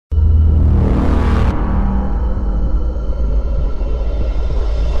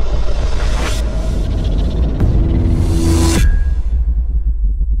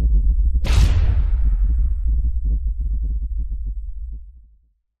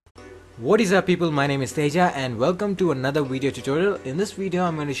What is up people, my name is Teja and welcome to another video tutorial. In this video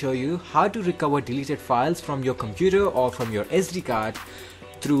I'm going to show you how to recover deleted files from your computer or from your SD card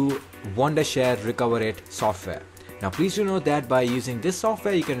through Wondershare RecoverIt software. Now please do note that by using this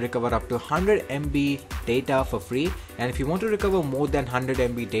software you can recover up to 100 MB data for free, and if you want to recover more than 100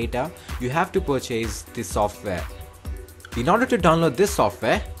 MB data you have to purchase this software. In order to download this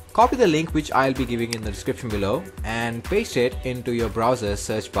software, copy the link which I'll be giving in the description below and paste it into your browser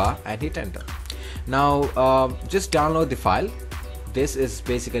search bar and hit enter. Now just download the file. This is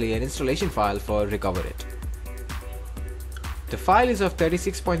basically an installation file for RecoverIt. The file is of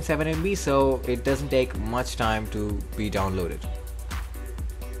 36.7 MB, so it doesn't take much time to be downloaded.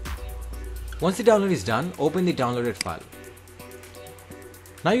 Once the download is done, open the downloaded file.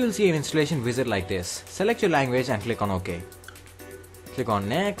 Now you will see an installation wizard like this. Select your language and click on OK. Click on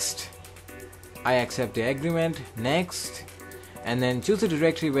next. I accept the agreement, next, and then choose the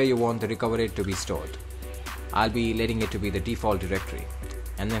directory where you want the RecoverIt to be stored. I'll be letting it to be the default directory,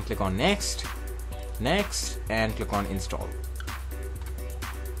 and then click on next, next, and click on install.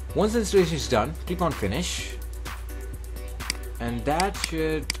 Once the installation is done, click on finish, and that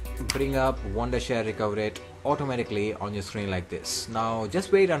should bring up Wondershare RecoverIt automatically on your screen like this. Now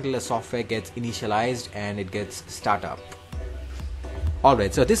just wait until the software gets initialized and it gets startup.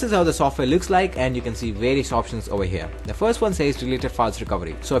 Alright, so this is how the software looks like, and you can see various options over here. The first one says deleted files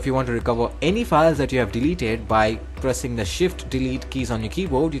recovery. So if you want to recover any files that you have deleted by pressing the shift delete keys on your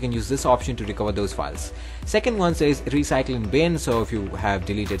keyboard, you can use this option to recover those files. Second one says recycling bin. So if you have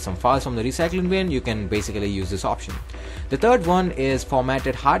deleted some files from the recycling bin, you can basically use this option. The third one is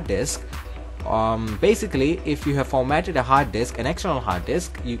formatted hard disk. Basically if you have formatted a hard disk, an external hard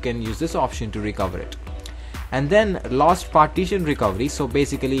disk, you can use this option to recover it. And then lost partition recovery. So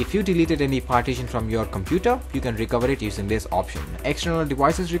basically if you deleted any partition from your computer, you can recover it using this option. External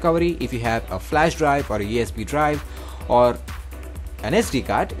devices recovery, if you have a flash drive or a USB drive or an SD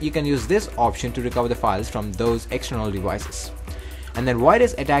card, you can use this option to recover the files from those external devices. And then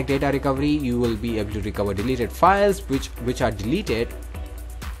virus attack data recovery, you will be able to recover deleted files which are deleted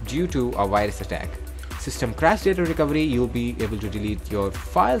due to a virus attack. System crash data recovery, you'll be able to delete your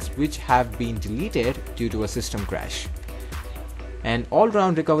files which have been deleted due to a system crash. And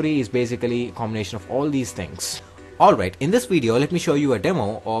all-round recovery is basically a combination of all these things. Alright, in this video let me show you a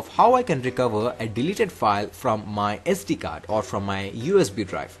demo of how I can recover a deleted file from my SD card or from my USB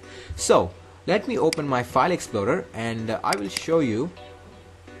drive. So let me open my file explorer and I will show you.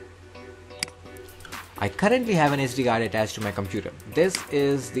 I currently have an SD card attached to my computer. This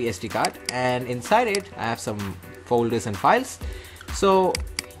is the SD card, and inside it I have some folders and files. So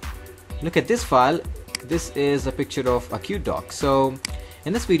look at this file. This is a picture of a cute dog. So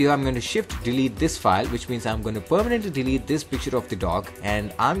in this video I'm going to shift delete this file, which means I'm going to permanently delete this picture of the dog,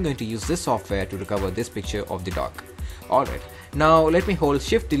 and I'm going to use this software to recover this picture of the dog. Alright, now let me hold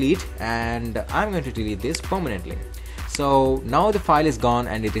shift delete and I'm going to delete this permanently. So now the file is gone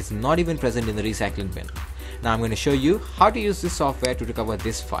and it is not even present in the recycling bin. Now I'm going to show you how to use this software to recover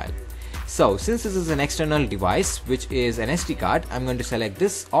this file. So since this is an external device which is an SD card, I'm going to select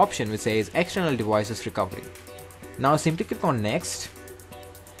this option which says external devices recovery. Now simply click on next,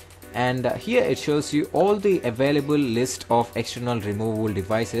 and here it shows you all the available list of external removable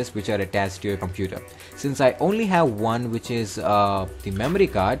devices which are attached to your computer. Since I only have one, which is the memory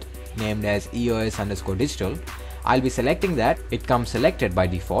card named as EOS_digital, I'll be selecting that. It comes selected by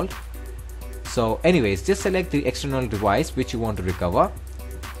default. So anyways, just select the external device which you want to recover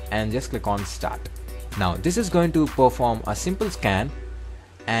and just click on start. Now this is going to perform a simple scan,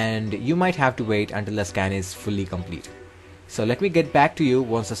 and you might have to wait until the scan is fully complete. So let me get back to you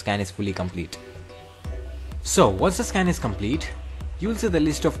once the scan is fully complete. So once the scan is complete, you will see the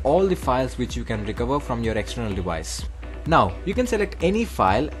list of all the files which you can recover from your external device. Now you can select any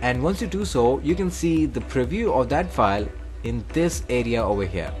file, and once you do so, you can see the preview of that file in this area over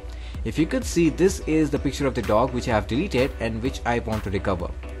here. If you could see, this is the picture of the dog which I have deleted and which I want to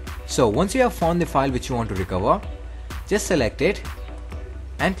recover. So once you have found the file which you want to recover, just select it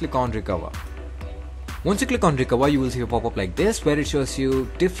and click on recover. Once you click on recover, you will see a pop-up like this where it shows you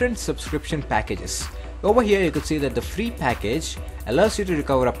different subscription packages. Over here you could see that the free package allows you to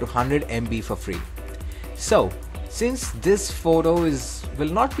recover up to 100 MB for free. So since this photo will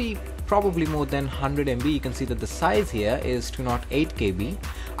not be probably more than 100 MB, you can see that the size here is 208 KB.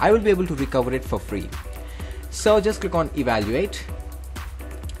 I will be able to recover it for free. So just click on evaluate,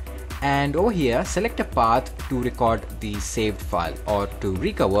 and over here select a path to record the saved file or to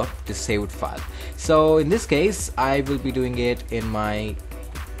recover the saved file. So in this case I will be doing it in my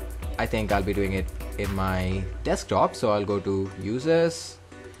desktop. So I'll go to users,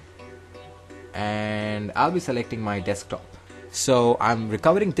 and I'll be selecting my desktop. So I'm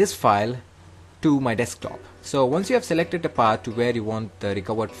recovering this file to my desktop. So once you have selected the path to where you want the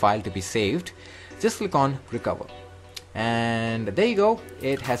recovered file to be saved, just click on recover, and there you go,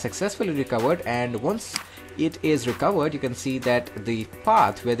 it has successfully recovered. And once it is recovered, you can see that the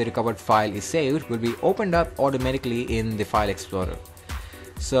path where the recovered file is saved will be opened up automatically in the file explorer.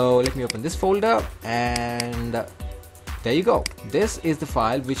 So let me open this folder, and there you go, this is the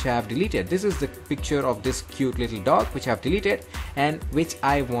file which I have deleted. This is the picture of this cute little dog which I have deleted and which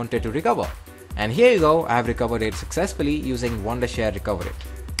I wanted to recover. And here you go, I have recovered it successfully using Wondershare RecoverIt.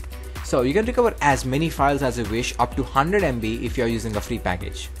 So you can recover as many files as you wish, up to 100 MB if you are using a free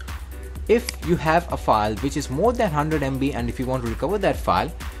package. If you have a file which is more than 100 MB and if you want to recover that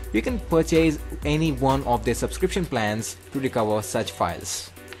file, you can purchase any one of their subscription plans to recover such files.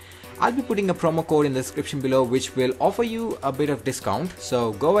 I'll be putting a promo code in the description below which will offer you a bit of discount,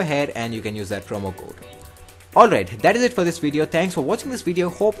 so go ahead and you can use that promo code. Alright, that is it for this video. Thanks for watching this video.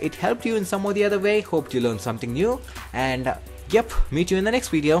 Hope it helped you in some or the other way. Hope you learned something new, and yep, meet you in the next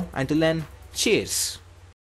video. Until then, cheers.